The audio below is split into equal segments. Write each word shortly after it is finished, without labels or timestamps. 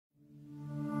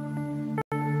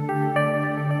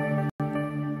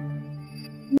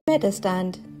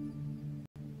Medurstand.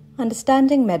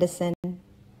 Understanding medicine.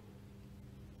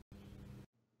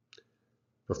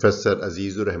 Professor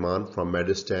Aziz Rehman from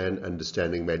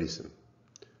Medurstand-Understanding Medicine.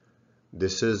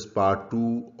 This is part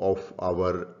 2 of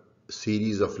our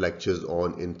series of lectures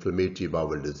on inflammatory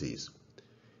bowel disease.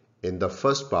 In the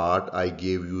first part, I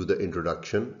gave you the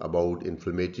introduction about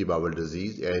inflammatory bowel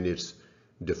disease and its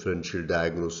differential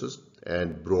diagnosis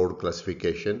and broad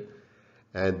classification.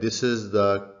 And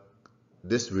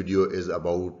this video is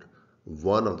about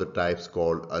one of the types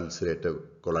called ulcerative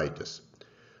colitis.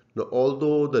 Now,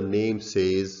 although the name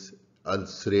says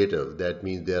ulcerative, that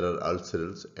means there are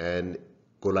ulcers, and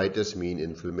colitis means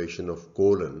inflammation of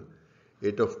colon.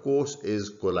 It of course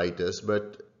is colitis,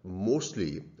 but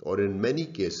mostly or in many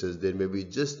cases there may be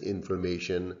just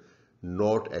inflammation,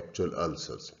 not actual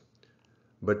ulcers.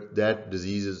 But that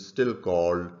disease is still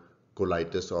called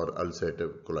colitis or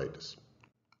ulcerative colitis.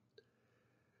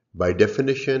 By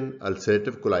definition,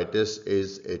 ulcerative colitis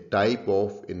is a type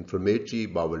of inflammatory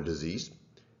bowel disease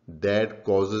that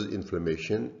causes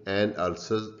inflammation and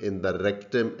ulcers in the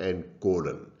rectum and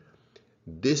colon.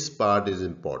 This part is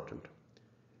important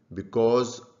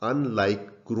because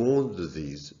unlike Crohn's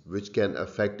disease, which can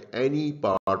affect any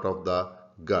part of the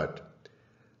gut,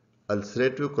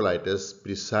 ulcerative colitis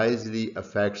precisely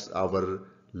affects our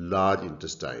large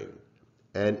intestine,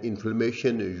 and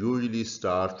inflammation usually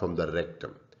starts from the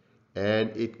rectum, and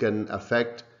it can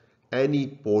affect any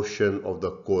portion of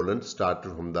the colon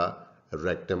starting from the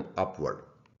rectum upward.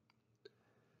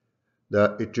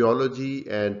 The etiology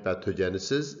and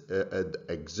pathogenesis, the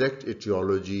exact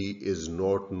etiology is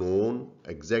not known,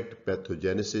 exact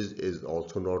pathogenesis is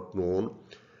also not known,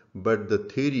 but the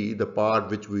theory, the part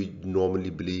which we normally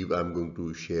believe, I'm going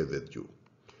to share with you.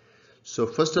 So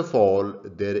first of all,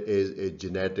 there is a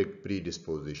genetic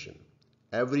predisposition.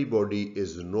 Everybody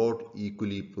is not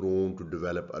equally prone to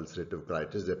develop ulcerative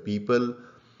colitis. The people,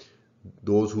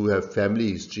 those who have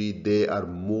family history, they are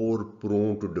more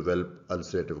prone to develop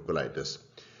ulcerative colitis.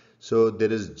 So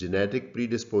there is genetic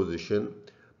predisposition,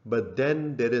 but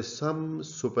then there is some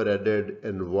superadded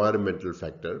environmental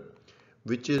factor,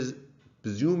 which is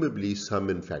presumably some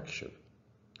infection.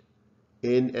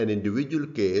 In an individual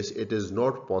case, it is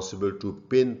not possible to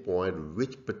pinpoint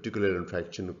which particular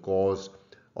infection caused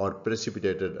or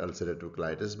precipitated ulcerative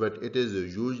colitis, but it is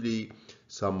usually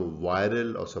some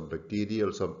viral or some bacterial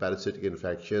or some parasitic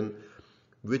infection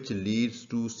which leads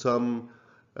to some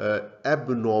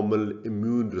abnormal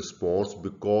immune response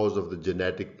because of the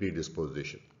genetic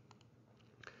predisposition.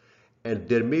 And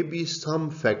there may be some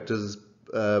factors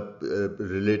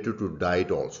related to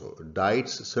diet also.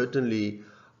 Diets certainly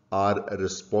are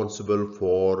responsible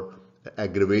for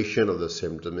aggravation of the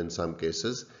symptom in some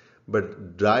cases,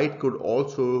 but diet could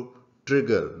also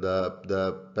trigger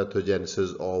the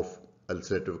pathogenesis of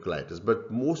ulcerative colitis.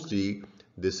 But mostly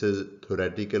this is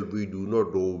theoretical. We do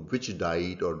not know which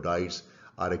diet or diets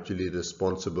are actually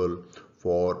responsible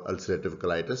for ulcerative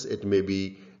colitis. It may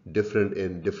be different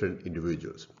in different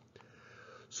individuals.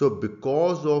 So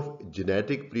because of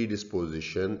genetic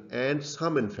predisposition and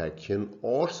some infection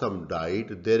or some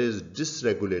diet, there is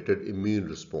dysregulated immune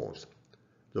response.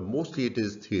 So mostly it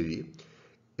is theory.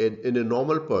 In a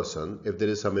normal person, if there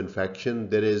is some infection,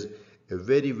 there is a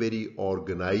very, very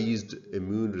organized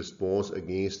immune response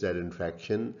against that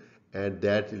infection, and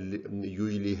that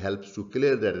usually helps to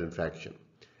clear that infection.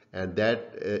 And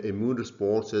that immune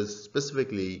response is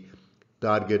specifically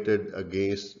targeted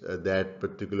against that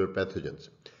particular pathogens.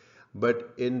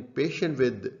 But in patient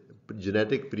with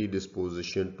genetic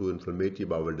predisposition to inflammatory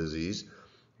bowel disease,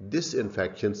 this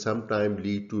infection sometimes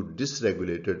lead to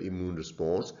dysregulated immune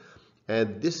response,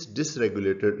 and this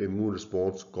dysregulated immune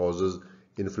response causes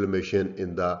inflammation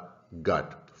in the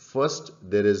gut. First,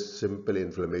 there is simple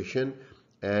inflammation,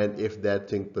 and if that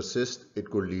thing persists, it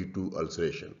could lead to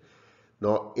ulceration.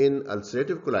 Now, in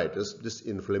ulcerative colitis, this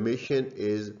inflammation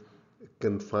is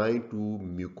confined to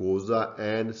mucosa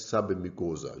and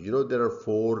submucosa. You know, there are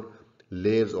 4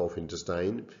 layers of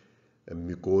intestine: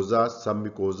 mucosa,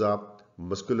 submucosa,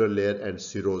 muscular layer, and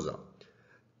serosa.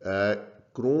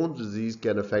 Crohn's disease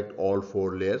can affect all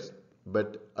 4 layers,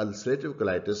 but ulcerative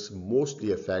colitis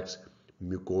mostly affects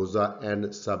mucosa and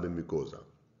submucosa.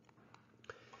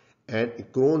 And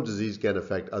Crohn's disease can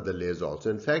affect other layers also.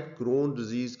 In fact, Crohn's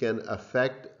disease can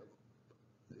affect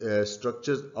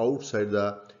structures outside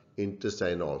the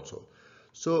intestine also.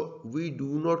 So we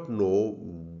do not know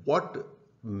what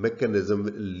mechanism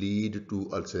will lead to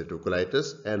ulcerative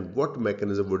colitis and what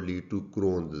mechanism would lead to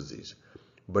Crohn's disease.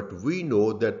 But we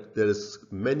know that there is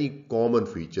many common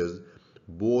features.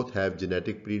 Both have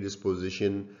genetic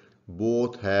predisposition,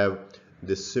 both have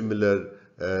the similar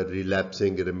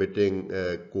relapsing, remitting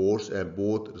course, and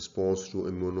both response to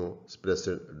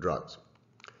immunosuppressant drugs.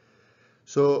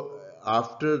 So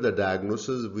after the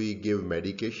diagnosis, we give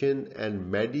medication, and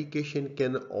medication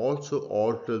can also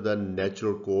alter the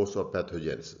natural course of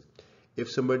pathogenesis. If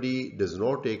somebody does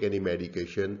not take any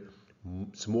medication,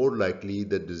 it's more likely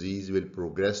the disease will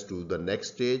progress to the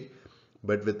next stage.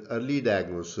 But with early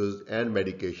diagnosis and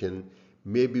medication,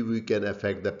 maybe we can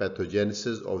affect the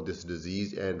pathogenesis of this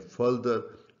disease, and further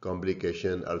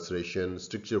complication, ulceration,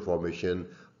 stricture formation,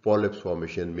 polyps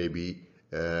formation may be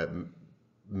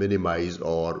minimized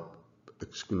or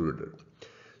excluded.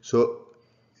 So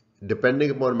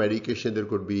depending upon medication, there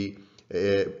could be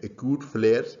acute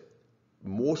flares.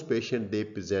 Most patients, they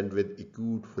present with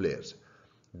acute flares.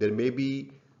 There may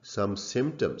be some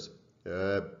symptoms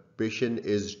patient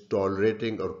is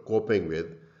tolerating or coping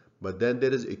with, but then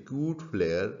there is acute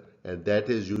flare, and that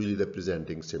is usually the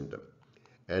presenting symptom.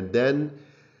 And then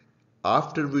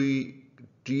after we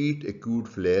treat acute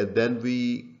flare, then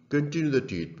we continue the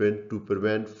treatment to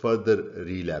prevent further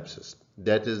relapses.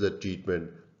 That is the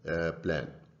treatment plan.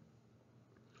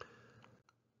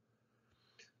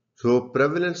 So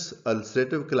prevalence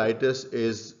ulcerative colitis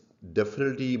is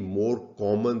definitely more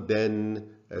common than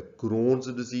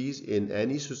Crohn's disease in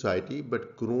any society,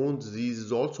 but Crohn's disease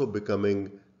is also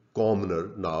becoming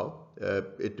commoner now.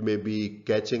 It may be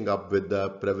catching up with the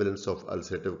prevalence of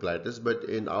ulcerative colitis, but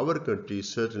in our country,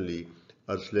 certainly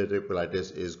ulcerative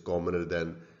colitis is commoner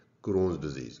than Crohn's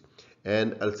disease.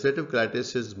 And ulcerative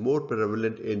colitis is more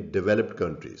prevalent in developed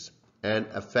countries and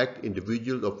affect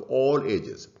individuals of all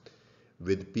ages,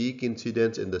 with peak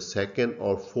incidence in the second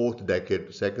to fourth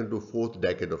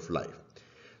decade of life.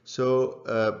 So,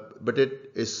 but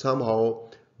it is somehow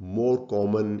more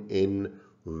common in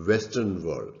Western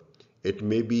world. It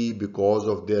may be because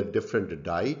of their different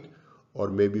diet, or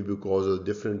maybe because of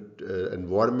different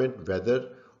environment, weather,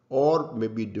 or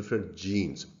maybe different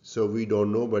genes. So we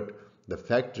don't know, but the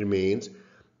fact remains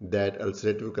that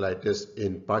ulcerative colitis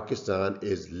in Pakistan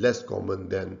is less common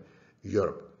than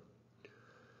Europe.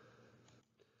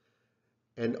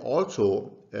 And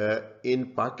also in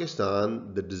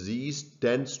Pakistan, the disease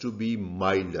tends to be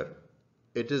milder.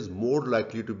 It is more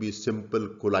likely to be simple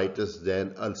colitis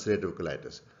than ulcerative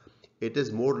colitis. It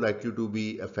is more likely to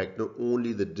be affecting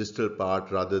only the distal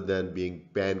part rather than being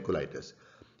pancolitis.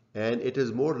 And it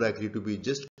is more likely to be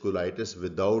just colitis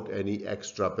without any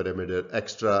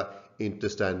extra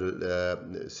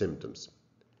intestinal symptoms.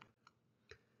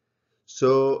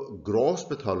 So gross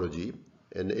pathology,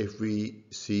 and if we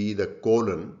see the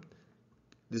colon,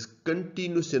 this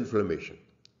continuous inflammation.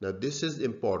 Now this is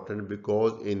important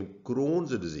because in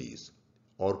Crohn's disease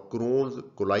or Crohn's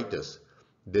colitis,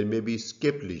 there may be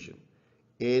skip lesion.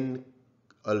 In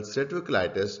ulcerative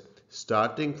colitis,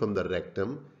 starting from the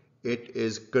rectum, it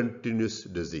is continuous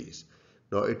disease.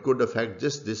 Now it could affect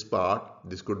just this part.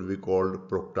 This could be called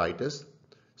proctitis,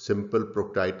 simple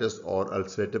proctitis or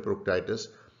ulcerative proctitis.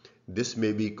 This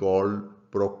may be called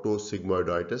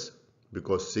proctosigmoiditis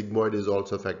because sigmoid is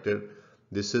also affected.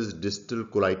 This is distal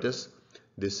colitis.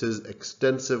 This is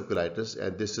extensive colitis,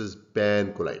 and this is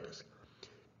pancolitis.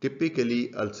 Typically,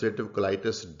 ulcerative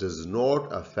colitis does not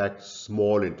affect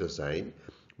small intestine,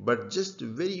 but just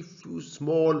very few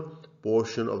small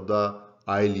portion of the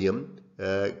ileum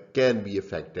can be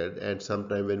affected. And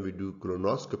sometimes when we do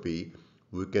colonoscopy,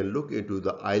 we can look into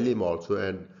the ileum also,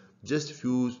 and just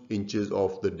few inches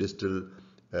of the distal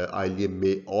ileum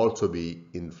may also be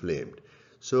inflamed.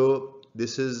 So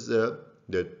this is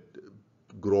the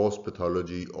gross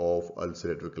pathology of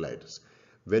ulcerative colitis.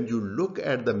 When you look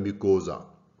at the mucosa,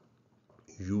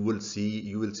 you will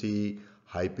see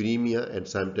hyperemia and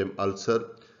sometimes ulcer,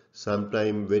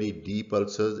 sometimes very deep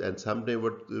ulcers, and sometimes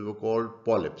what we call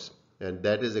polyps, and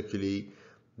that is actually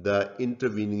the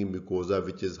intervening mucosa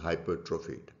which is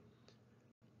hypertrophied.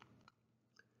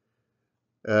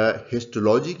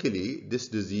 Histologically, this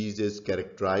disease is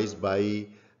characterized by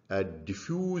a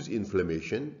diffuse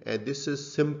inflammation, and this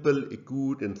is simple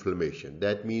acute inflammation.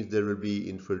 That means there will be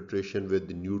infiltration with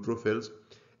the neutrophils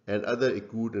and other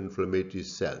acute inflammatory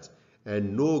cells,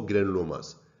 and no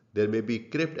granulomas. There may be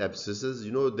crypt abscesses.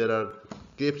 You know, there are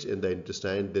crypts in the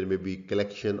intestine. There may be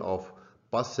collection of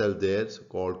pus cells there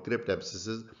called crypt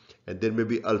abscesses, and there may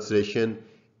be ulceration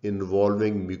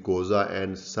involving mucosa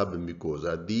and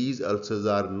submucosa. These ulcers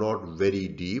are not very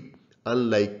deep,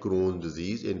 unlike Crohn's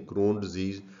disease. In Crohn's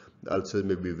disease, the ulcers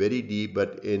may be very deep,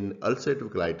 but in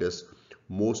ulcerative colitis,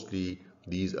 mostly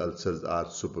these ulcers are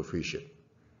superficial.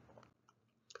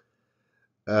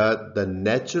 The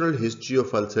natural history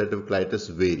of ulcerative colitis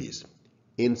varies.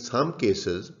 In some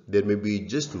cases, there may be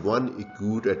just one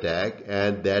acute attack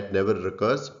and that never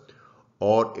recurs,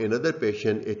 or in another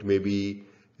patient, it may be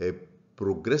a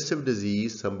progressive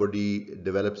disease. Somebody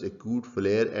develops acute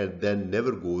flare and then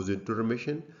never goes into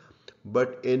remission.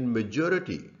 But in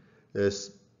majority,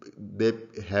 they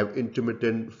have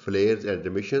intermittent flares and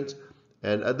remissions,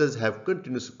 and others have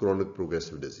continuous chronic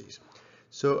progressive disease.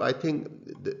 So I think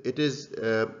it is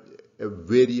a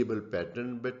variable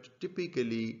pattern, but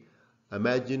typically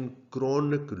imagine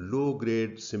chronic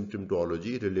low-grade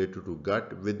symptomatology related to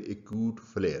gut with acute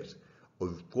flares.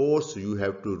 Of course, you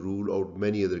have to rule out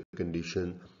many other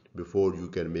conditions before you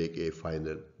can make a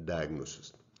final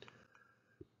diagnosis.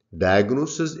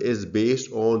 Diagnosis is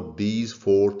based on these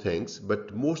four things,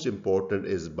 but most important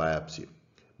is biopsy.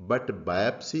 But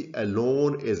biopsy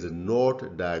alone is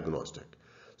not diagnostic.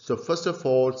 So first of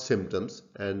all, symptoms,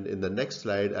 and in the next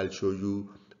slide, I'll show you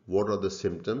what are the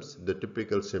symptoms, the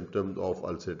typical symptoms of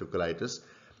ulcerative colitis.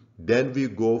 Then we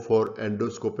go for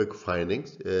endoscopic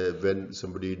findings. When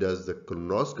somebody does the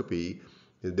colonoscopy,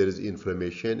 there is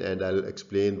inflammation, and I'll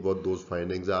explain what those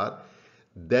findings are.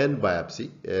 Then biopsy,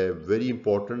 very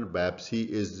important. Biopsy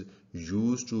is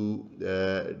used to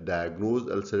diagnose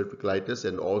ulcerative colitis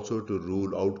and also to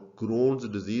rule out Crohn's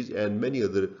disease and many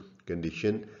other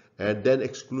conditions, and then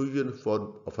exclusion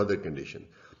of other conditions.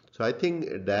 So I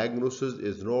think diagnosis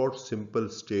is not simple,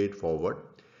 straightforward.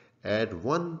 At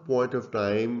one point of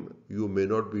time, you may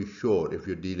not be sure if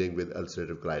you're dealing with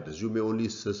ulcerative colitis. You may only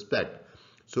suspect.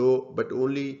 So, but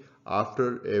only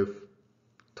after a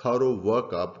thorough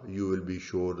workup, you will be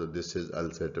sure that this is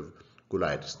ulcerative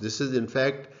colitis. This is in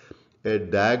fact a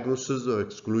diagnosis of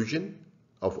exclusion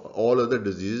of all other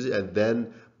diseases, and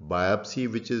then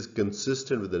biopsy, which is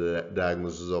consistent with the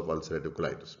diagnosis of ulcerative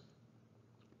colitis.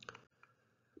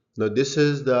 Now, this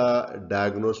is the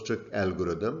diagnostic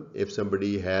algorithm. If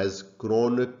somebody has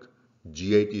chronic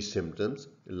GIT symptoms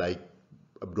like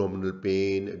abdominal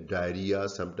pain, diarrhea,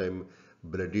 sometimes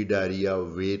bloody diarrhea,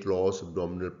 weight loss,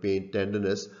 abdominal pain,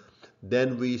 tenderness,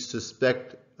 then we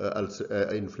suspect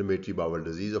inflammatory bowel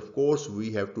disease. Of course,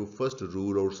 we have to first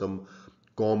rule out some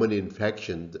common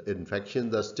infections.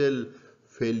 Infections are still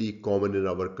fairly common in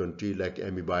our country, like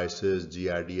amoebiasis,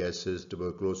 giardiasis,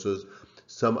 tuberculosis,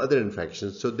 some other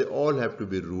infections. So they all have to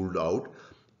be ruled out.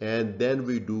 And then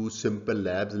we do simple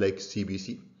labs like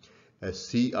CBC,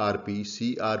 CRP.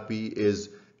 CRP is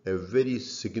a very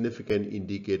significant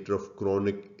indicator of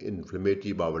chronic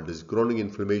inflammatory bowel disease, chronic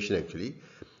inflammation actually.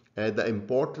 And the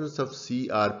importance of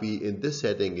CRP in this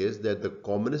setting is that the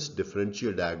commonest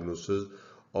differential diagnosis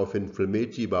of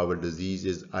inflammatory bowel disease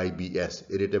is IBS,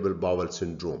 irritable bowel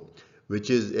syndrome, which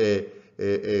is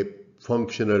a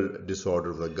functional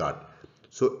disorder of the gut.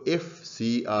 So if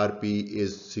CRP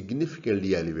is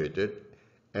significantly elevated,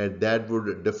 and that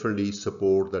would definitely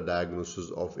support the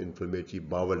diagnosis of inflammatory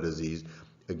bowel disease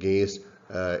against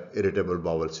irritable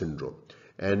bowel syndrome.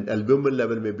 And albumin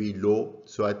level may be low,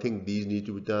 so I think these need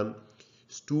to be done.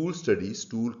 Stool studies,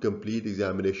 stool complete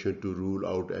examination to rule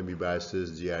out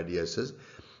amoebiasis, giardiasis,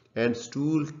 and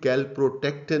stool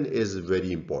calprotectin is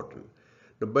very important.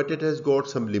 But it has got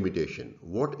some limitation.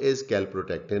 What is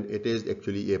calprotectin? It is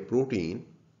actually a protein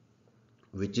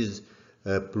which is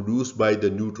produced by the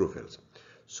neutrophils.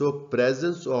 So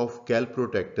presence of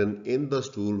calprotectin in the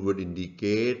stool would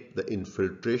indicate the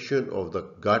infiltration of the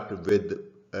gut with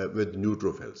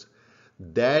neutrophils.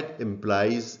 That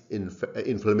implies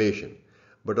inflammation.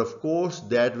 But of course,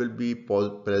 that will be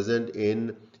present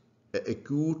in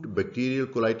acute bacterial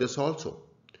colitis also.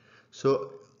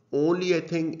 So only I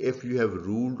think if you have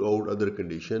ruled out other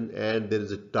condition and there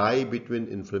is a tie between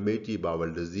inflammatory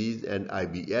bowel disease and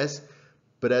IBS,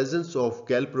 presence of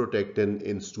calprotectin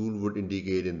in stool would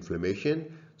indicate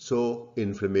inflammation, so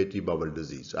inflammatory bowel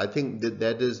disease. I think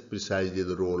that is precisely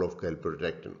the role of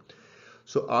calprotectin.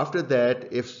 So after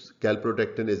that, if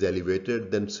calprotectin is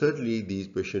elevated, then certainly these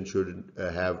patients should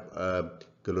have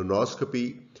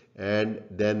colonoscopy, and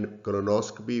then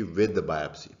colonoscopy with the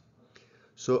biopsy.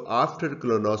 So after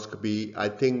colonoscopy, I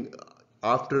think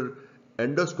after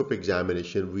endoscopic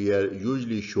examination, we are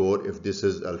usually sure if this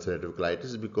is ulcerative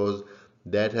colitis, because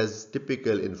that has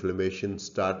typical inflammation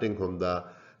starting from the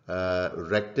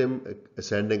rectum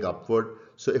ascending upward.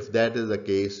 So if that is the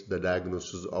case, the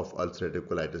diagnosis of ulcerative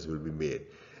colitis will be made.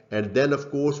 And then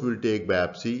of course we'll take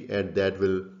biopsy, and that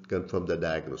will confirm the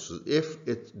diagnosis. If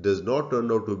it does not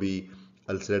turn out to be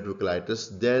ulcerative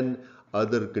colitis, then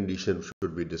other conditions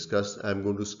should be discussed. I'm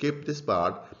going to skip this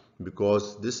part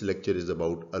because this lecture is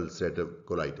about ulcerative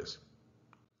colitis.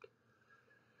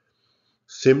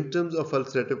 Symptoms of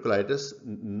ulcerative colitis,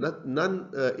 none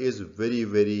is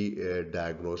very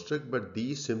diagnostic, but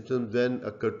these symptoms when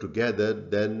occur together,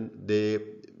 then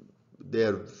they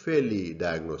are fairly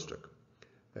diagnostic.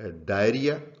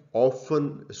 Diarrhea,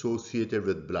 often associated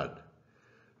with blood.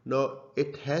 Now,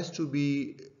 it has to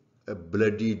be a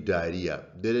bloody diarrhea.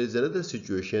 There is another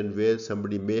situation where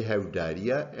somebody may have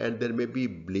diarrhea and there may be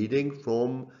bleeding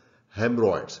from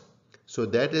hemorrhoids. So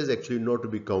that is actually not to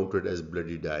be counted as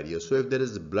bloody diarrhea. So if there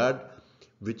is blood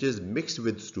which is mixed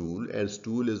with stool and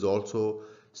stool is also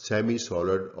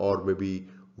semi-solid or maybe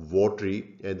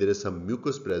watery and there is some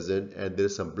mucus present and there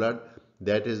is some blood,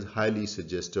 that is highly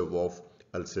suggestive of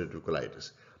ulcerative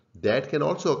colitis. That can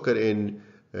also occur in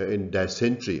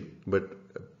dysentery, but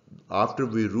after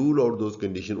we rule out those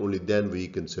conditions, only then we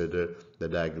consider the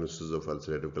diagnosis of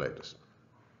ulcerative colitis.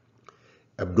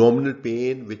 Abdominal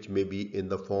pain, which may be in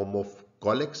the form of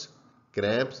colics,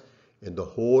 cramps in the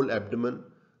whole abdomen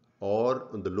or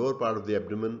on the lower part of the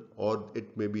abdomen, or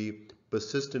it may be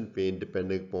persistent pain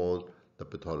depending upon the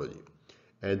pathology.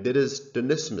 And there is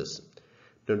tenesmus.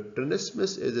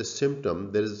 Tenesmus is a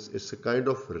symptom, it's a kind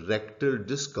of rectal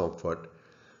discomfort,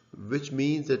 which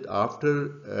means that after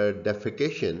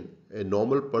defecation, a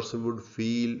normal person would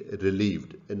feel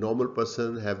relieved. A normal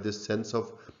person have this sense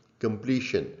of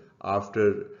completion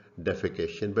after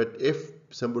defecation. But if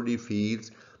somebody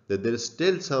feels that there is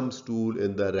still some stool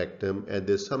in the rectum and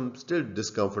there's some still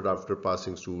discomfort after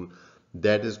passing stool,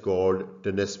 that is called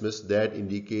tenesmus. That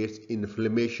indicates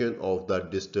inflammation of the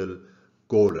distal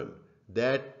colon.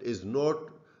 That is not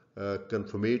a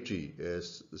confirmatory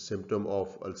symptom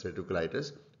of ulcerative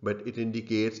colitis, but it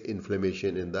indicates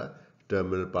inflammation in the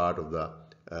terminal part of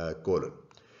the colon.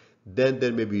 Then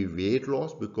there may be weight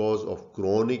loss because of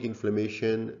chronic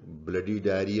inflammation, bloody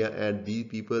diarrhea, and these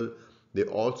people, they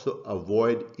also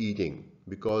avoid eating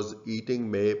because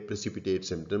eating may precipitate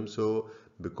symptoms. So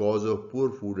because of poor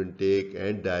food intake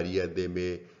and diarrhea, they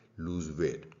may lose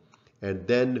weight. And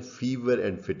then fever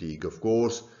and fatigue. Of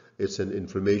course, it's an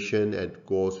inflammation and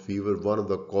cause fever. One of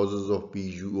the causes of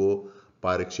PUO,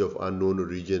 pyrexia of unknown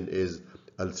origin, is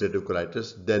ulcerative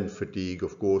colitis. Then fatigue,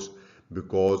 of course,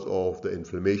 because of the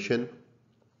inflammation,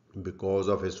 because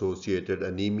of associated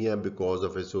anemia, because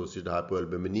of associated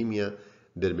hypoalbuminemia,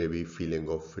 there may be feeling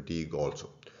of fatigue also.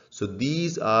 So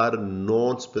these are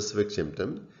non-specific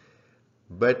symptoms.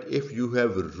 But if you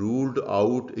have ruled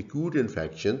out acute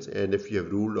infections and if you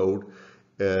have ruled out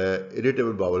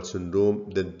irritable bowel syndrome,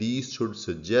 then these should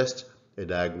suggest a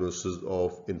diagnosis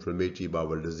of inflammatory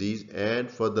bowel disease,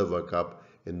 and further workup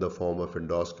in the form of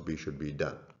endoscopy should be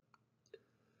done.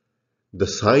 The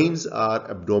signs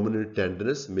are abdominal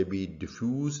tenderness, maybe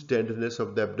diffuse tenderness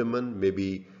of the abdomen,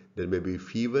 maybe there may be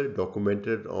fever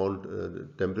documented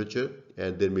on temperature,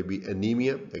 and there may be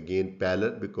anemia, again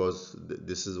pallor, because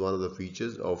this is one of the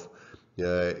features of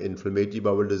inflammatory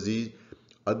bowel disease.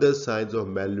 Other signs of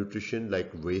malnutrition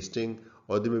like wasting,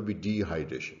 or there may be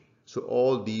dehydration. So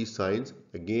all these signs,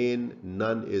 again,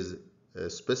 none is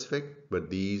specific, but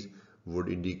these would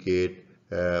indicate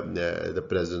the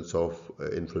presence of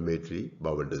inflammatory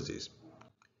bowel disease.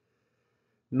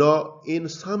 Now, in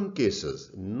some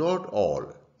cases, not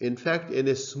all, in fact, in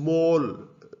a small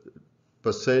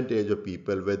percentage of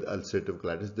people with ulcerative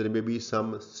colitis, there may be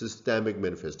some systemic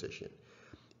manifestation.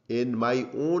 In my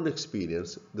own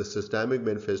experience, the systemic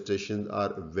manifestations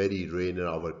are very rare in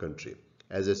our country.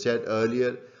 As I said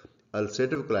earlier,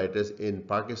 ulcerative colitis in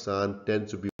Pakistan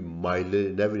tends to be milder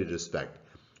in every respect.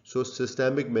 So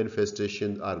systemic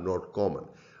manifestations are not common.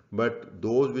 But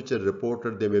those which are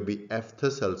reported, they may be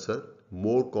aphthous ulcer,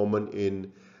 more common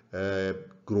in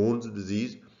Crohn's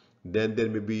disease. Then there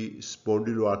may be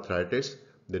spondyloarthritis.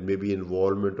 There may be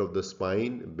involvement of the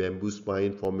spine, bamboo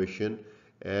spine formation,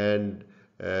 and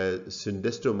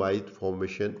syndestomite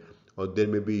formation, or there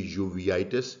may be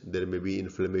uveitis. There may be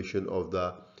inflammation of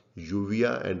the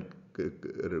uvea and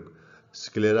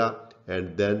sclera,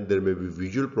 and then there may be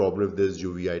visual problem if there is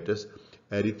uveitis.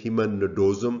 Erythema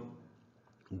nodosum,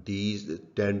 these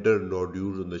tender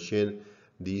nodules on the shin,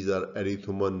 these are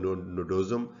erythema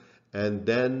nodosum. And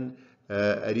then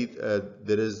there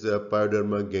is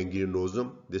pyoderma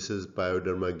gangrenosum. This is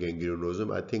pyoderma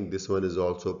gangrenosum. I think this one is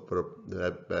also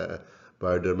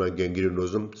pyoderma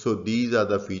gangrenosum. So these are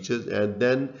the features. And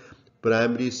then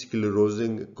primary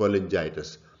sclerosing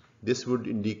cholangitis. This would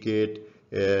indicate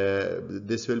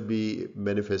this will be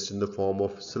manifest in the form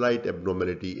of slight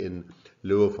abnormality in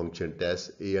liver function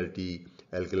tests. ALT,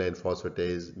 alkaline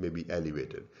phosphatase, may be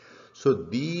elevated. So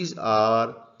these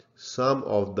are some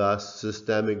of the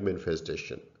systemic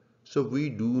manifestation. So we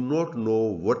do not know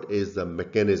what is the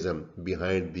mechanism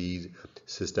behind these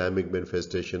systemic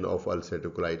manifestation of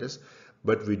ulcerative colitis,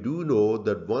 but we do know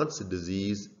that once the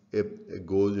disease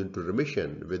goes into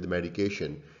remission with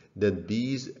medication, then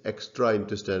these extra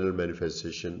intestinal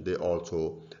manifestation they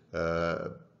also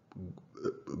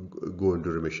go into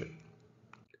remission.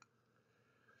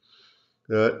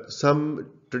 Some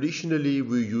traditionally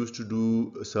we used to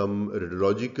do some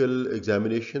radiological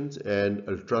examinations, and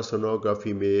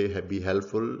ultrasonography may be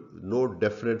helpful. No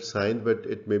definite sign, but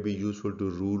it may be useful to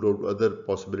rule out other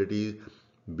possibilities.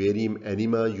 Barium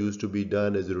enema used to be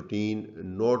done as a routine,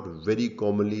 not very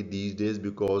commonly these days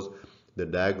because the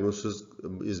diagnosis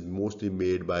is mostly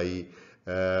made by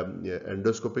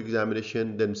endoscopic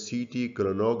examination. Then CT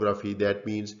colonography, that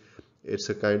means it's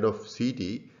a kind of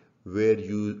CT where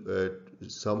you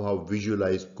somehow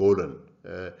visualize colon.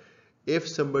 If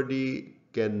somebody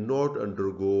cannot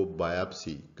undergo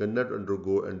biopsy, cannot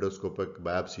undergo endoscopic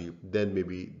biopsy, then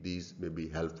maybe these may be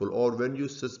helpful. Or when you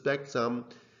suspect some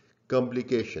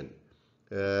complication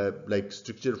like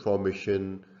stricture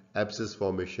formation, abscess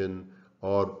formation,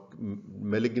 or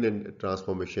malignant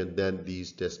transformation, then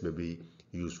these tests may be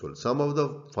useful. Some of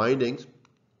the findings,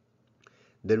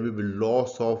 there will be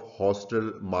loss of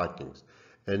hostile markings,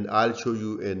 and I'll show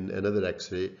you in another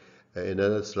x-ray,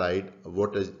 another slide,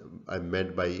 what is I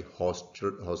meant by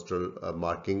hostile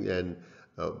marking, and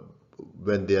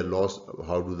when they are lost,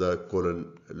 how do the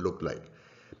colon look like.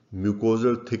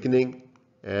 Mucosal thickening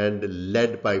and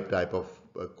lead pipe type of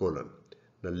colon.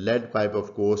 The lead pipe,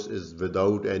 of course, is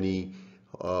without any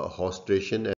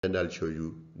hostration, and I'll show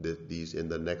you these in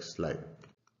the next slide.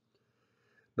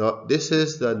 Now, this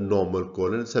is the normal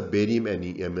colon. It's a barium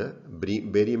enema.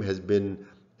 Barium has been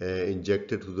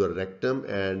injected to the rectum,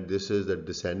 and this is the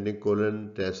descending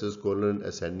colon, transverse colon,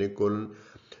 ascending colon.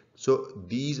 So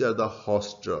these are the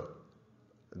hostra.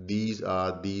 These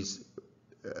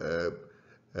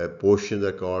portions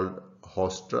are called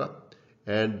hostra,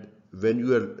 and when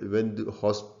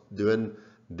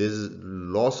this is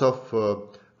loss of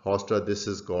hostra, this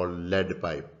is called lead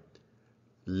pipe.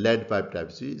 Lead pipe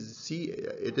type. See,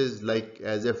 it is like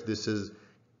as if this is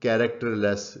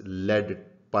characterless lead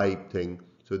pipe thing.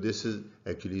 So this is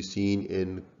actually seen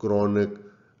in chronic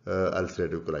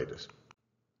ulcerative colitis.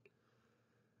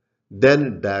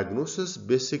 Then diagnosis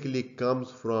basically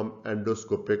comes from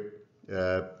endoscopic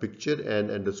picture and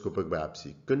endoscopic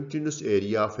biopsy. Continuous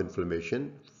area of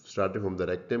inflammation starting from the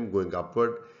rectum going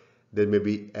upward. There may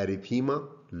be erythema,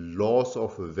 loss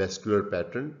of vascular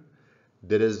pattern.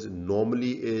 There is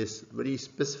normally a very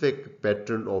specific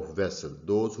pattern of vessel.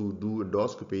 Those who do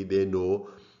endoscopy, they know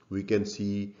we can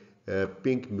see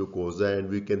pink mucosa and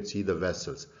we can see the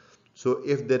vessels. So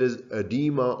if there is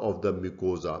edema of the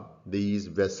mucosa, these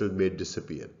vessels may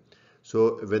disappear.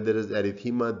 So when there is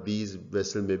erythema, these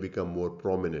vessels may become more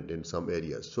prominent in some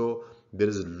areas. So there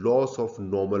is loss of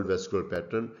normal vascular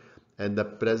pattern and the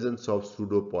presence of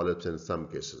pseudopolyps in some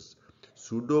cases.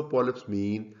 Pseudopolyps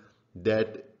mean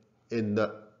that in the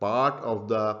part of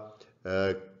the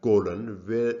colon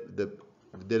where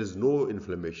there is no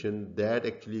inflammation, that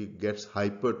actually gets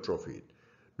hypertrophied.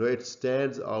 Now it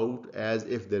stands out as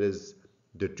if there is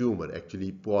the tumor,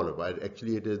 actually polyp.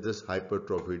 Actually it is this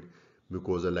hypertrophied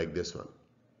mucosa like this one.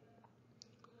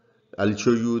 I'll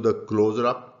show you the closer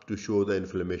up to show the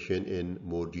inflammation in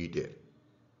more detail.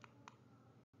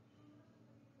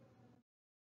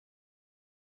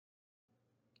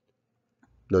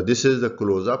 Now this is the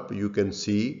close-up. You can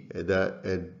see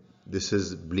this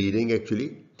is bleeding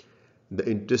actually. The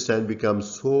intestine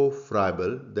becomes so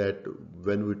friable that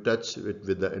when we touch it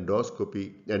with the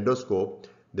endoscope,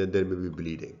 then there may be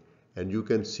bleeding. And you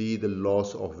can see the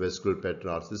loss of vascular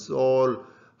patterns. This is all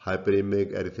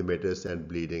hyperemic erythematous and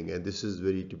bleeding, and this is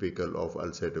very typical of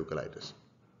ulcerative colitis.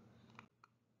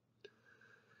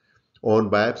 On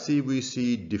biopsy, we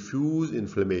see diffuse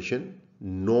inflammation,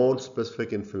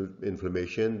 non-specific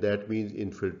inflammation, that means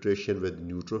infiltration with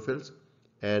neutrophils,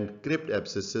 and crypt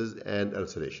abscesses and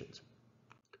ulcerations.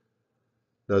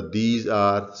 Now these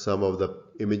are some of the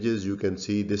images you can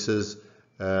see. These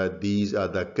are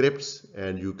the crypts,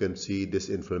 and you can see this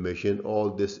inflammation.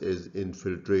 All this is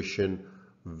infiltration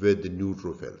with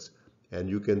neutrophils, and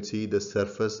you can see the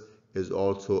surface is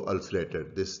also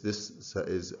ulcerated. This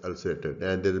is ulcerated,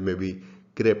 and there may be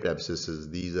crypt abscesses.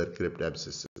 These are crypt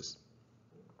abscesses.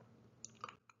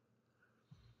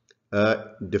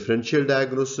 Differential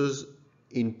diagnosis,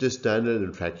 intestinal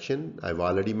infection, I've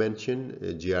already mentioned,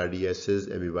 giardiasis,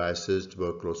 amoebiasis,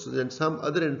 tuberculosis, and some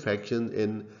other infections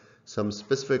in some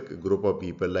specific group of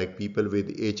people, like people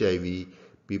with HIV,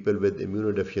 people with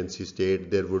immunodeficiency state.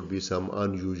 There would be some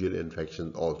unusual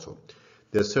infections also.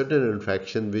 there are certain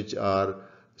infections which are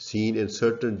seen in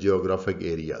certain geographic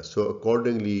areas. So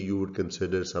accordingly, you would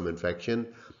consider some infection.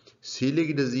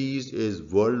 Celiac disease is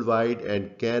worldwide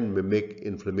and can mimic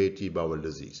inflammatory bowel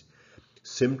disease.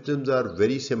 Symptoms are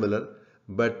very similar,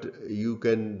 but you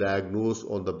can diagnose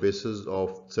on the basis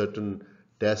of certain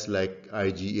tests like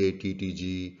IgA,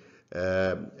 TTG,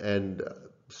 and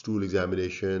stool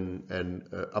examination and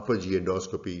upper GI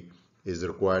endoscopy is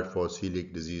required for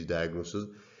celiac disease diagnosis.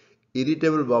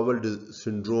 Irritable bowel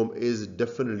syndrome is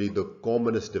definitely the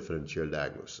commonest differential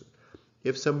diagnosis.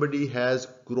 If somebody has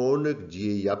chronic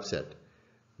GI upset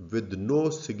with no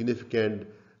significant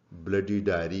bloody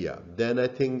diarrhea, then I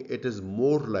think it is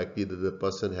more likely that the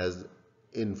person has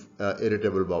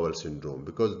irritable bowel syndrome,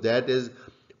 because that is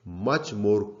much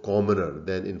more commoner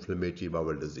than inflammatory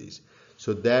bowel disease.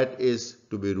 So that is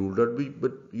to be ruled out,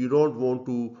 but you don't want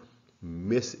to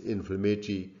miss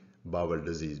inflammatory bowel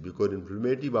disease, because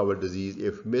inflammatory bowel disease,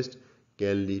 if missed,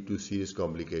 can lead to serious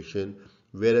complication,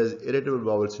 whereas irritable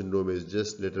bowel syndrome is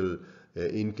just little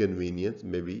inconvenience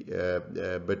maybe,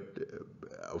 but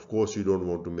of course you don't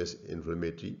want to miss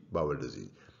inflammatory bowel disease.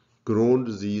 Crohn's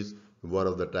disease, one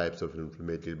of the types of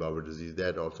inflammatory bowel disease,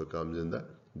 that also comes in the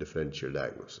differential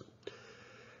diagnosis.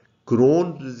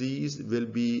 Crohn's disease will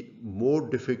be more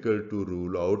difficult to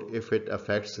rule out if it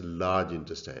affects large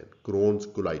intestine, Crohn's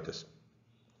colitis.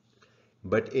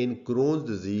 But in Crohn's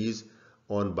disease,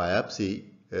 on biopsy,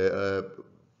 the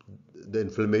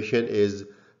inflammation is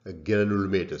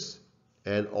granulomatous,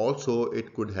 and also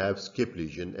it could have skip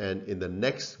lesion, and in the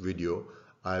next video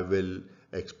I will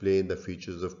explain the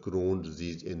features of Crohn's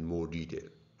disease in more detail.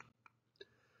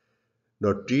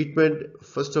 Now treatment,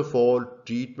 first of all,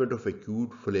 treatment of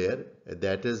acute flare,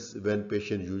 that is when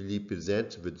patient usually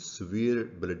presents with severe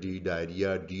bloody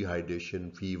diarrhea,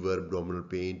 dehydration, fever, abdominal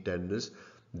pain, tenderness,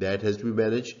 that has to be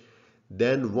managed.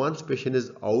 Then once patient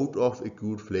is out of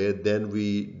acute flare, then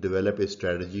we develop a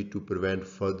strategy to prevent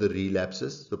further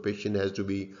relapses. So patient has to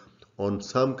be on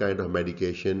some kind of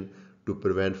medication to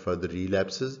prevent further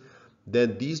relapses.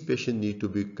 Then these patients need to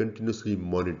be continuously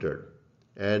monitored,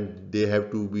 and they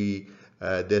have to be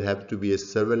there have to be a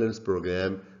surveillance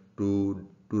program to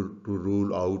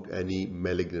rule out any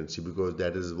malignancy, because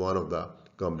that is one of the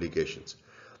complications.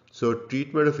 So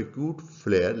treatment of acute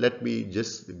flare, let me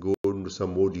just go into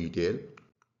some more detail.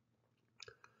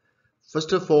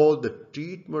 First of all, the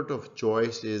treatment of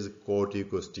choice is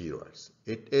corticosteroids.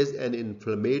 It is an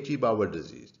inflammatory bowel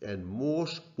disease, and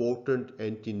most potent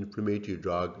anti-inflammatory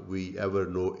drug we ever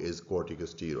know is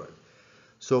corticosteroid.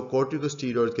 So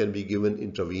corticosteroids can be given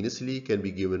intravenously, can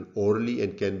be given orally,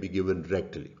 and can be given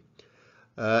rectally.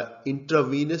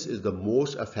 Intravenous is the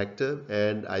most effective,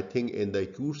 and I think in the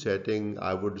acute setting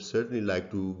I would certainly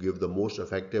like to give the most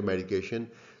effective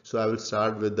medication. So I will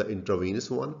start with the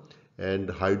intravenous one, and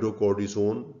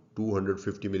hydrocortisone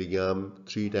 250 milligram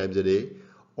 3 times a day,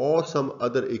 or some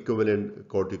other equivalent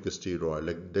corticosteroid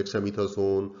like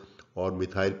dexamethasone or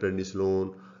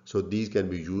methylprednisolone. So these can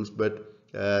be used, but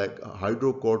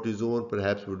hydrocortisone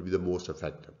perhaps would be the most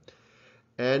effective.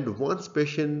 And once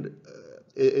patient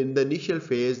in the initial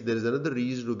phase, there is another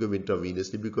reason to give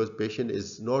intravenously, because patient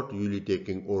is not usually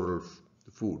taking oral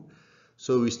food.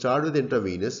 So we start with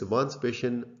intravenous. Once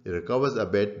patient recovers a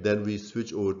bit, then we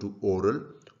switch over to oral.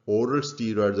 Oral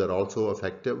steroids are also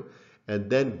effective, and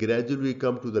then gradually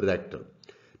come to the rectal.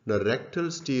 Now rectal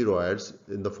steroids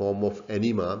in the form of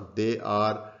enema, they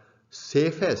are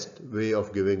safest way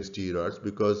of giving steroids,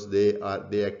 because they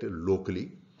act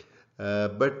locally,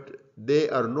 but they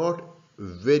are not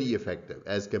very effective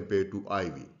as compared to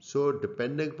IV. So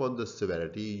depending upon the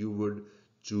severity, you would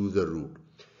choose a route.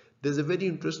 There's a very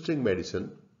interesting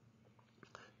medicine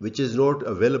which is not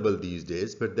available these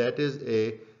days, but that is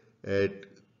a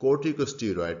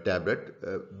corticosteroid tablet,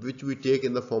 which we take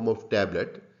in the form of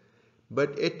tablet,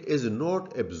 but it is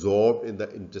not absorbed in the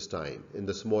intestine, in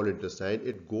the small intestine.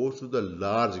 It goes to the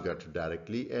large gut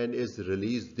directly and is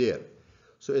released there.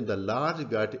 So in the large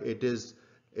gut, it is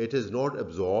not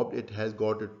absorbed. It has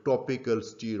got a topical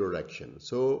steroid action.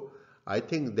 So I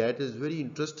think that is very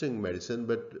interesting medicine,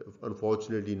 but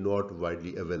unfortunately not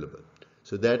widely available.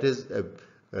 So that is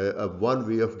a one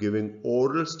way of giving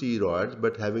oral steroids,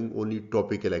 but having only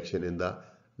topical action in the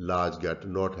large gut,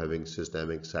 not having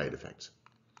systemic side effects.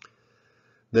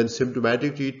 Then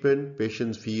symptomatic treatment,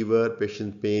 patient's fever,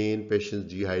 patient's pain,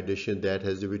 patient's dehydration, that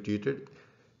has to be treated.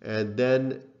 And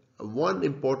then one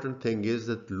important thing is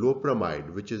that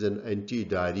loperamide, which is an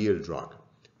anti-diarrheal drug,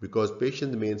 because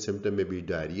patient's main symptom may be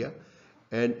diarrhea,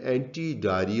 and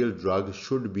anti-diarrheal drugs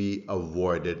should be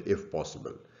avoided if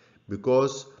possible,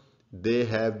 because they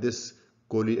have this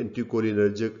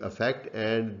anticholinergic effect,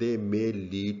 and they may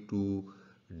lead to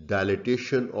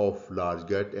dilatation of large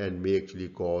gut and may actually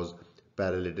cause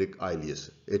paralytic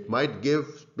ileus. It might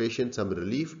give patient some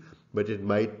relief, but it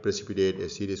might precipitate a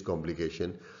serious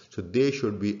complication, so they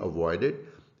should be avoided.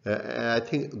 I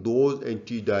think those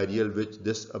antidiarrheal which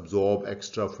disabsorb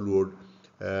extra fluid,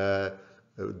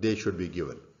 they should be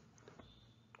given.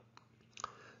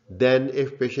 Then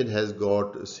if patient has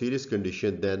got serious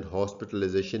condition, then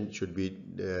hospitalization should be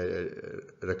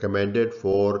recommended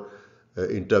for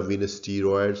intravenous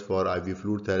steroids, for IV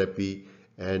fluid therapy,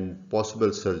 and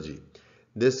possible surgery.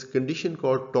 This condition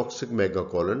called toxic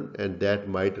megacolon, and that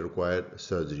might require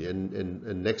surgery. And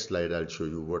next slide I'll show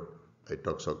you what a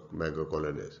toxic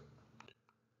megacolon is.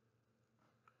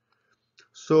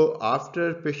 So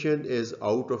after patient is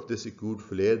out of this acute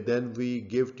flare, then we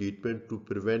give treatment to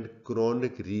prevent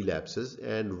chronic relapses,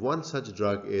 and one such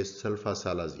drug is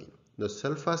sulfasalazine. Now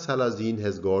sulfasalazine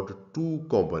has got two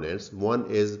components. One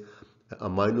is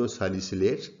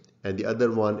aminosalicylate and the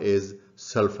other one is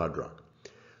sulfa drug.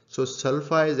 So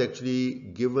sulfa is actually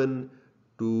given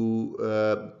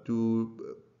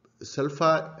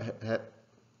sulfa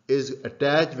is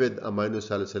attached with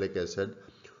aminosalicylic acid,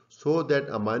 so that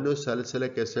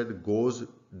aminosalicylic acid goes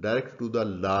direct to the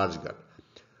large gut.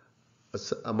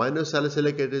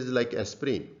 Aminosalicylic acid is like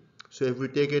aspirin. So if we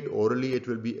take it orally, it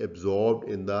will be absorbed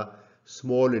in the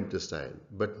small intestine.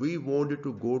 But we want it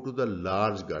to go to the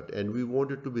large gut, and we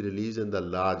want it to be released in the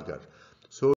large gut.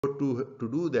 So to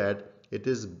do that, it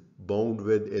is bound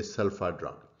with a sulfa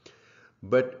drug.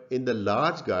 But in the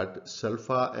large gut,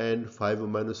 sulfa and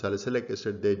 5-aminosalicylic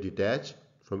acid, they detach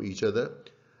from each other.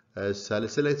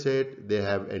 Salicylic acid, they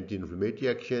have anti-inflammatory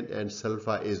action, and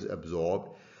sulfa is absorbed.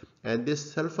 And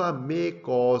this sulfa may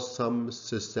cause some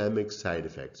systemic side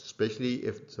effects, especially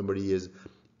if somebody is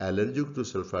allergic to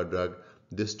sulfa drug.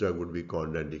 This drug would be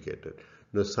contraindicated.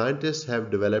 Now scientists have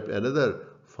developed another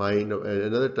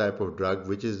type of drug,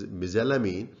 which is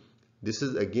mesalamine. This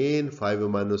is again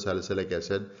 5-aminosalicylic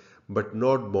acid, but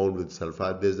not bound with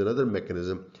sulfa. There's another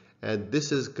mechanism, and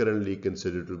this is currently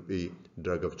considered to be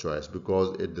drug of choice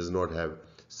because it does not have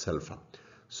sulfa.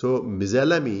 So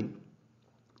mesalamine,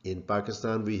 in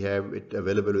Pakistan we have it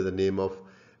available with the name of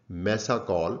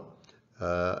Mesacol.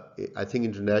 I think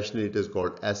internationally it is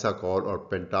called Asacol or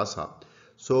Pentasa.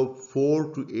 So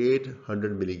 400 to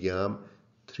 800 milligram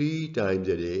 3 times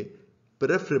a day,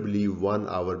 preferably 1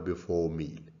 hour before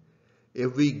meal.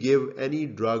 If we give any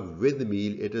drug with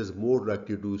meal, it is more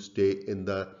likely to stay in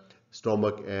the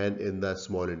stomach and in the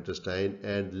small intestine,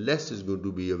 and less is going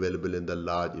to be available in the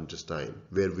large intestine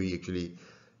where we actually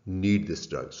need this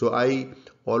drug. So I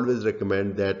always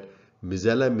recommend that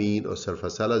mesalamine or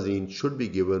sulfasalazine should be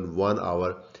given 1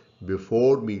 hour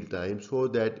before meal time, so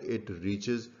that it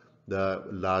reaches the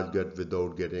large gut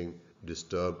without getting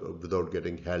disturbed or without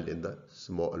getting held in the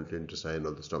small intestine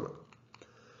or the stomach.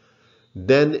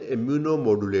 Then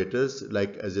immunomodulators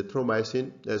like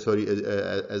azithromycin,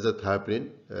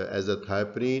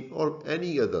 azathioprine, or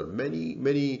any other,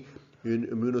 many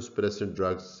immunosuppressant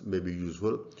drugs may be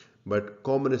useful, but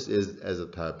commonest is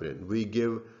azathioprine. We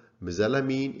give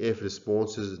mesalamine. If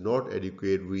response is not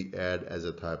adequate, we add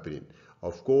azathioprine.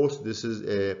 Of course, this is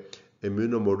a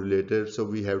immunomodulator, so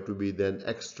we have to be then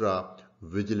extra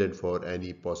vigilant for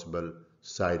any possible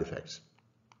side effects.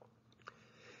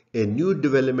 A new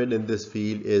development in this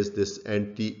field is this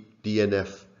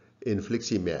anti-TNF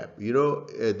infliximab.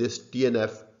 This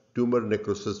TNF, tumor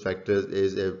necrosis factor,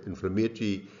 is an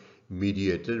inflammatory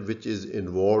mediator which is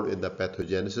involved in the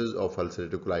pathogenesis of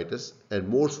ulcerative colitis, and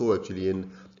more so actually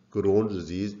in Crohn's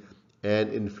disease. And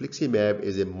infliximab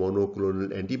is a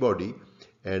monoclonal antibody,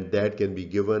 and that can be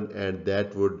given, and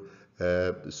that would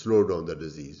slow down the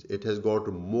disease. It has got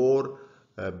more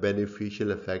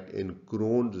beneficial effect in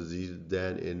Crohn's disease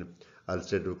than in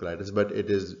ulcerative colitis, but it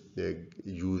is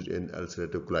used in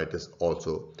ulcerative colitis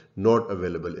also, not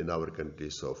available in our country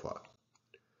so far.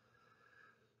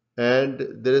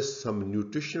 And there is some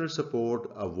nutritional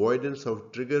support, avoidance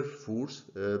of trigger foods.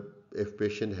 If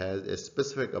patient has a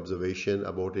specific observation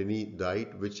about any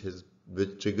diet which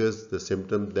triggers the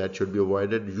symptom, that should be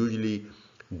avoided. Usually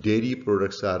dairy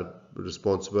products are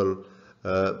responsible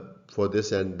for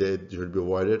this, and they should be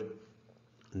avoided.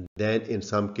 Then in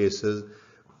some cases,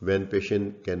 when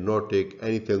patient cannot take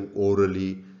anything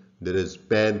orally, there is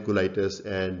pancolitis,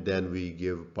 and then we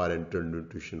give parenteral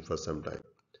nutrition for some time.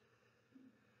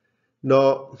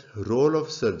 Now, role of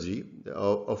surgery.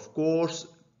 Of course,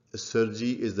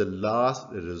 surgery is the last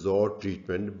resort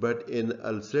treatment, but in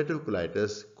ulcerative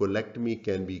colitis, colectomy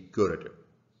can be curative.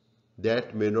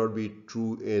 That may not be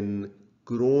true in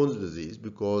Crohn's disease,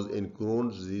 because in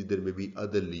Crohn's disease there may be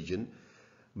other lesion,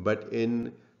 but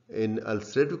in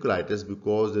ulcerative colitis,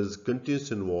 because there's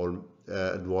continuous involvement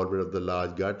of the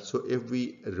large gut, so if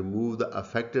we remove the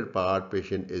affected part,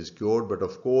 patient is cured. But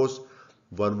of course,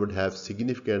 one would have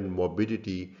significant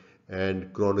morbidity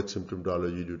and chronic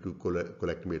symptomatology due to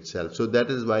colectomy itself. So that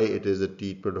is why it is a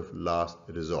treatment of last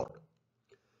resort.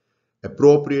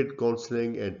 Appropriate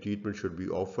counseling and treatment should be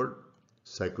offered.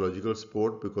 Psychological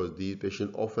support, because these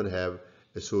patients often have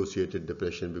associated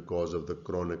depression because of the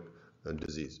chronic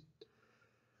disease.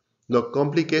 Now,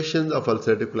 complications of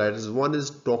ulcerative colitis. One is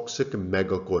toxic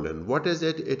megacolon. What is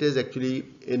it? It is actually,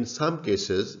 in some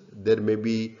cases, there may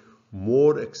be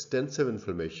more extensive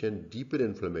inflammation, deeper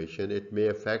inflammation. It may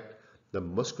affect the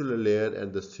muscular layer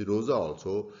and the serosa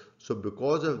also. So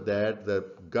because of that, the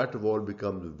gut wall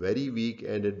becomes very weak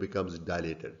and it becomes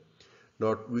dilated.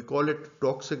 Now, we call it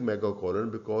toxic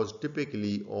megacolon because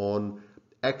typically on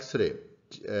X-ray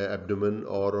abdomen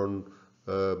or on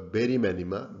barium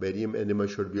enema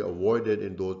should be avoided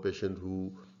in those patients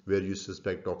where you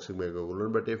suspect toxic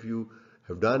megacolon. But if you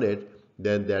have done it,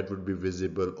 then that would be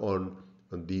visible on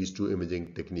these two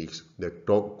imaging techniques. The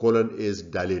colon is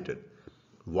dilated.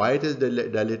 Why it is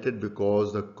dilated?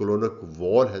 Because the colonic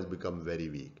wall has become very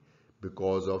weak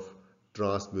because of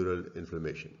transmural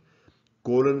inflammation.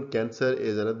 Colon cancer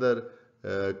is another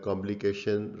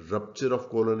complication. Rupture of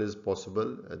colon is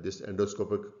possible. This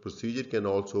endoscopic procedure can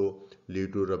also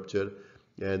lead to rupture.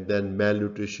 And then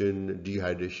malnutrition,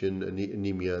 dehydration,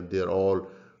 anemia, they are all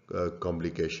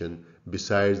complications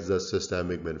besides the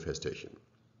systemic manifestation.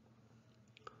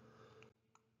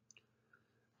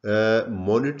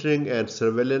 Monitoring and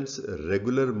surveillance,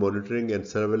 regular monitoring and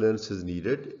surveillance is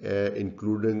needed,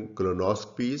 including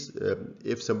colonoscopies.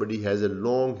 If somebody has a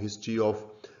long history of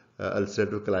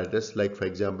ulcerative colitis, like for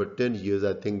example 10 years,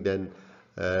 I think then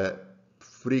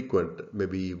frequent,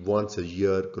 maybe once a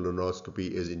year, colonoscopy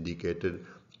is indicated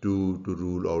to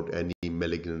rule out any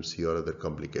malignancy or other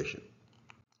complication.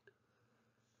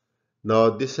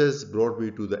 Now this has brought me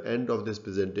to the end of this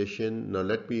presentation. Now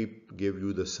let me give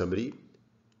you the summary.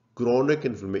 Chronic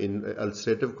inflammation,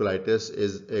 ulcerative colitis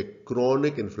is a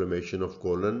chronic inflammation of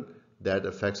colon that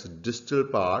affects distal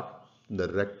part, the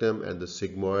rectum and the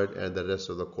sigmoid and the rest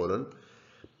of the colon.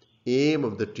 Aim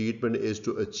of the treatment is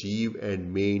to achieve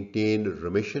and maintain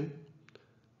remission.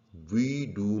 We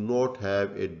do not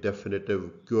have a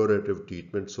definitive curative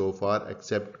treatment so far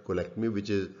except colectomy, which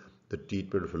is the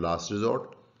treatment of last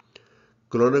resort.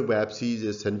 Colonic biopsy is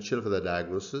essential for the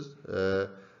diagnosis.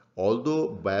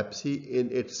 Although biopsy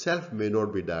in itself may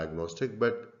not be diagnostic,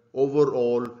 but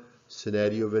overall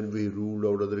scenario when we rule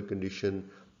out other condition,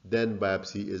 then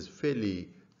biopsy is fairly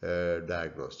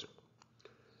diagnostic.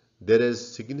 There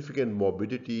is significant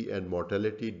morbidity and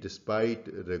mortality despite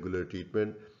regular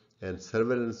treatment, and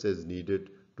surveillance is needed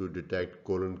to detect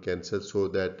colon cancer so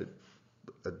that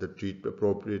the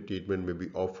appropriate treatment may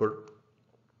be offered.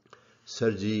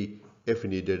 Surgery, if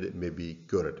needed, may be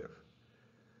curative.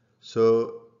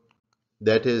 So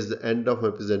that is the end of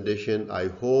my presentation. I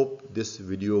hope this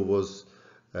video was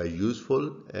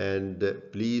useful, and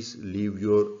please leave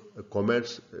your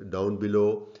comments down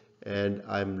below, and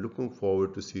I'm looking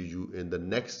forward to see you in the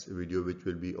next video, which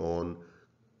will be on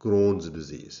Crohn's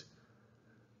disease.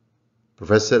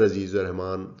 Professor Aziz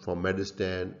Rehman from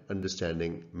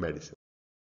Medurstand-Understanding Medicine.